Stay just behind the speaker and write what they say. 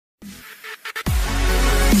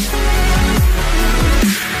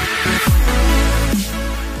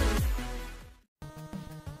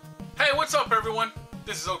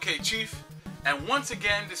This is Okchief, and once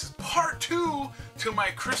again, this is part 2 to my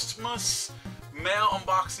Christmas mail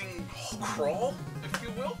unboxing crawl, if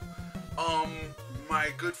you will. My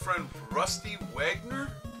good friend Rusty Winegar,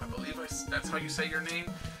 I believe that's how you say your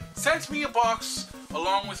name, sent me a box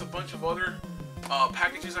along with a bunch of other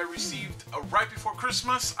packages I received right before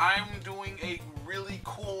Christmas. I'm doing a really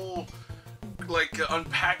cool,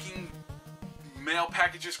 unpacking mail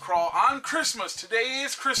packages crawl on Christmas. Today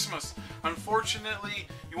is Christmas. Unfortunately,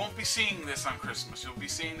 you won't be seeing this on Christmas. You'll be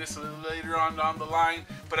seeing this a little later on down the line,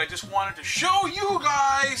 but I just wanted to show you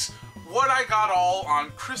guys what I got all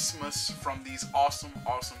on Christmas from these awesome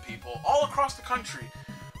people all across the country.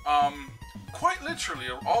 Quite literally,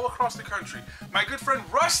 all across the country. My good friend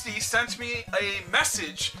Rusty sent me a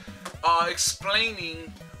message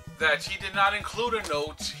explaining that he did not include a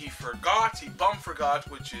note. He forgot, he bum forgot,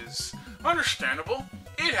 which is understandable.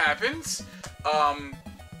 It happens.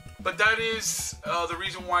 But that is the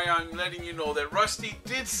reason why I'm letting you know that Rusty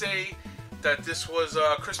did say that this was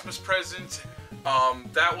a Christmas present.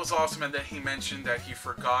 That was awesome, and then he mentioned that he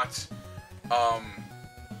forgot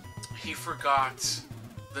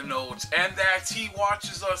the notes, and that he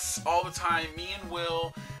watches us all the time, me and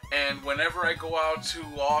Will. And whenever I go out to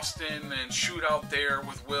Austin and shoot out there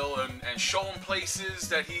with Will and show him places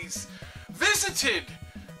that he's visited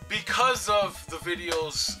because of the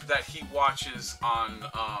videos that he watches on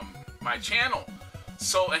my channel.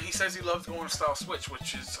 So, and he says he loves going to Style Switch,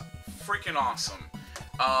 which is freaking awesome.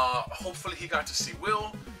 Hopefully he got to see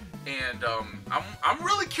Will, and I'm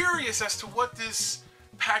really curious as to what this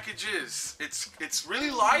package is. It's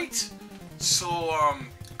really light, so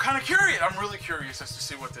kind of curious. I'm really curious as to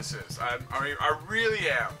see what this is. I really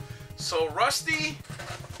am. So Rusty,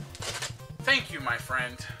 thank you, my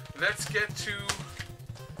friend. Let's get to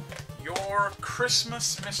your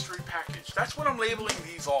Christmas mystery package. That's what I'm labeling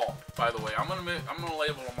these all, by the way. I'm gonna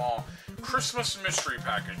label them all Christmas mystery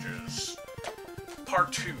packages,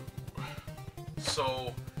 part 2.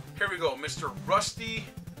 So here we go, Mr. Rusty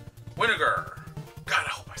Winegar. God, I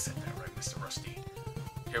hope I said that right, Mr. Rusty.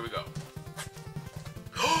 Here we go.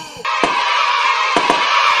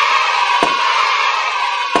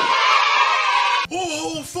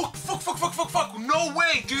 Oh, fuck. No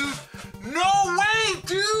way, dude. No way,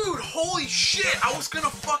 dude. Holy shit. I was gonna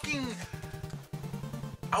fucking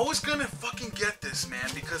get this, man,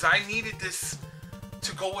 because I needed this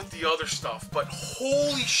to go with the other stuff. But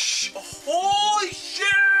holy shit.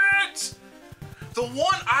 The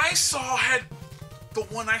one I saw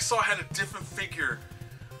had a different figure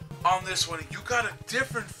on this one. You got a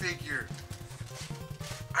different figure.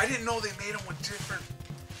 I didn't know they made them with different.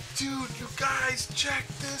 Dude, you guys, check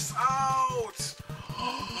this out.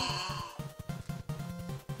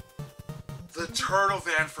 The turtle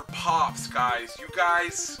van for Pops, guys. You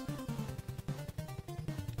guys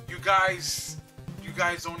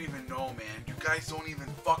don't even know, man. You guys don't even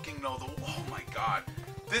fucking know. Oh my god.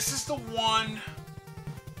 This is the one.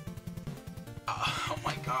 Oh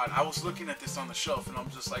my god. I was looking at this on the shelf and I'm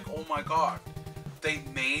just like, oh my god. They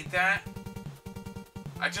made that?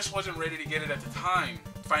 I just wasn't ready to get it at the time,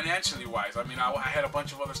 financially wise. I mean, I had a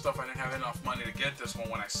bunch of other stuff. I didn't have enough money to get this one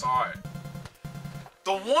when I saw it.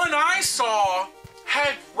 The one I saw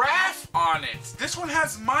had Raph on it. This one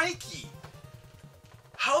has Mikey.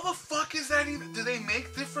 How the fuck is that even? Do they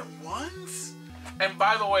make different ones? And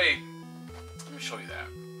by the way, let me show you that.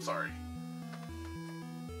 Sorry.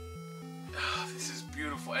 This is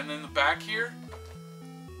beautiful. And then the back here,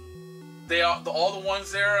 all the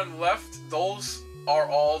ones there on the left, those are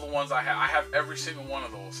all the ones I have. I have every single one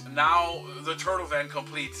of those. Now the turtle van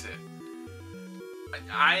completes it.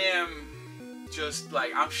 I am just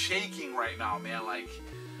like, I'm shaking right now, man. Like,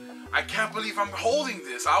 I can't believe I'm holding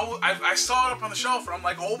this. I saw it up on the shelf and I'm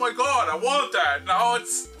like, oh my god, I want that. Now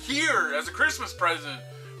it's here as a Christmas present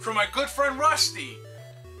from my good friend Rusty.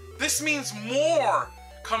 This means more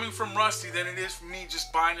coming from Rusty than it is for me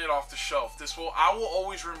just buying it off the shelf. I will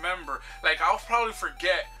always remember. Like, I'll probably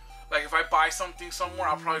forget. Like, if I buy something somewhere,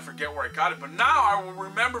 I'll probably forget where I got it. But now I will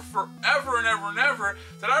remember forever and ever and ever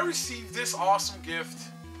that I received this awesome gift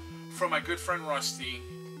from my good friend Rusty.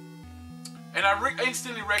 And I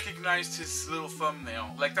instantly recognized his little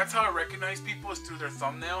thumbnail. Like, that's how I recognize people, is through their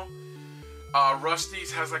thumbnail.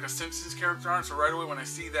 Rusty's has like a Simpsons character on it, so right away when I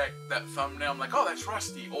see that thumbnail, I'm like, oh, that's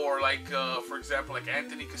Rusty. Or like, for example, like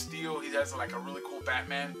Anthony Castillo, he has like a really cool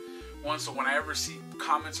Batman one, so when I ever see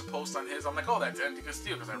comments or posts on his, I'm like, oh, that's Anthony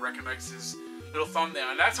Castillo, because I recognize his little thumbnail.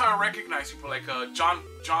 And that's how I recognize people, like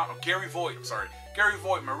Gary Voigt, Gary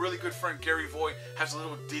Voigt, my really good friend Gary Voigt, has a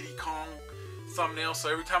little Diddy Kong thumbnail, so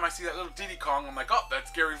every time I see that little Diddy Kong, I'm like, oh,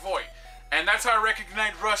 that's Gary Voigt. And that's how I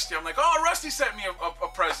recognized Rusty. I'm like, oh, Rusty sent me a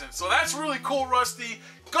present. So that's really cool, Rusty.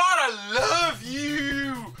 God, I love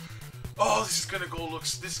you. Oh, this is gonna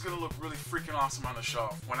look really freaking awesome on the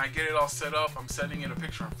shelf. When I get it all set up, I'm sending it a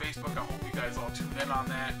picture on Facebook. I hope you guys all tune in on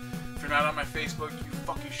that. If you're not on my Facebook, you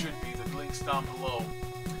fucking should be. The link's down below.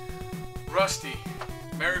 Rusty,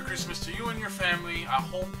 Merry Christmas to you and your family. I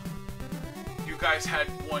hope you guys had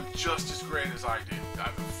one just as great as I did. I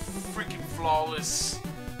have freaking flawless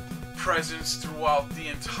presents throughout the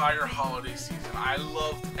entire holiday season. I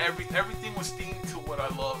loved everything was themed to what I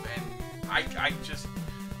love, and I just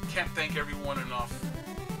can't thank everyone enough.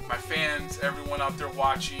 My fans, everyone out there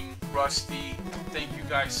watching, Rusty, thank you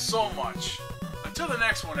guys so much. Until the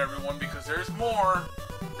next one, everyone, because there's more.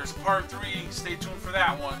 There's part 3. Stay tuned for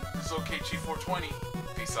that one. This is Okchief420.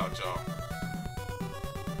 Peace out, y'all.